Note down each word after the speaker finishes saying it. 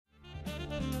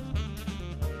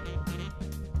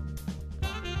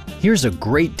Here's a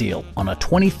great deal on a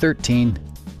 2013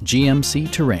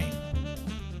 GMC Terrain.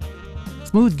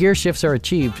 Smooth gear shifts are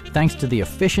achieved thanks to the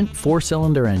efficient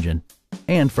 4-cylinder engine.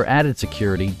 And for added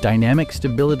security, dynamic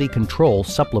stability control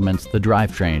supplements the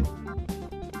drivetrain.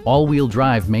 All-wheel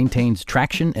drive maintains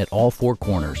traction at all 4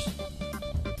 corners.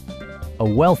 A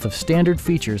wealth of standard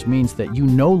features means that you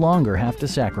no longer have to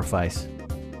sacrifice,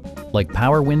 like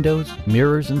power windows,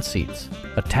 mirrors and seats,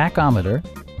 a tachometer,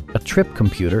 a trip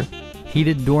computer,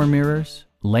 heated door mirrors,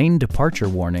 lane departure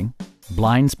warning,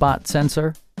 blind spot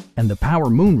sensor, and the power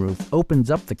moonroof opens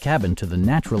up the cabin to the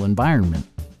natural environment.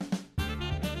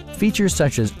 Features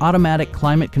such as automatic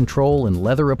climate control and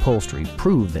leather upholstery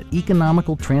prove that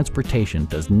economical transportation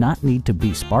does not need to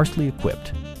be sparsely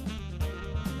equipped.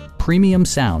 Premium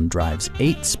sound drives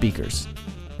 8 speakers,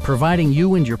 providing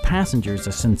you and your passengers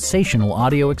a sensational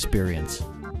audio experience.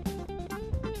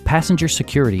 Passenger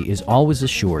security is always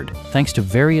assured thanks to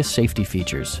various safety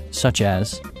features such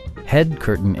as head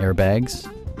curtain airbags,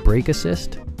 brake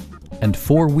assist, and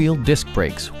 4-wheel disc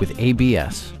brakes with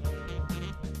ABS.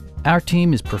 Our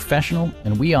team is professional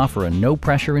and we offer a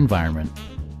no-pressure environment.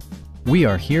 We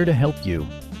are here to help you.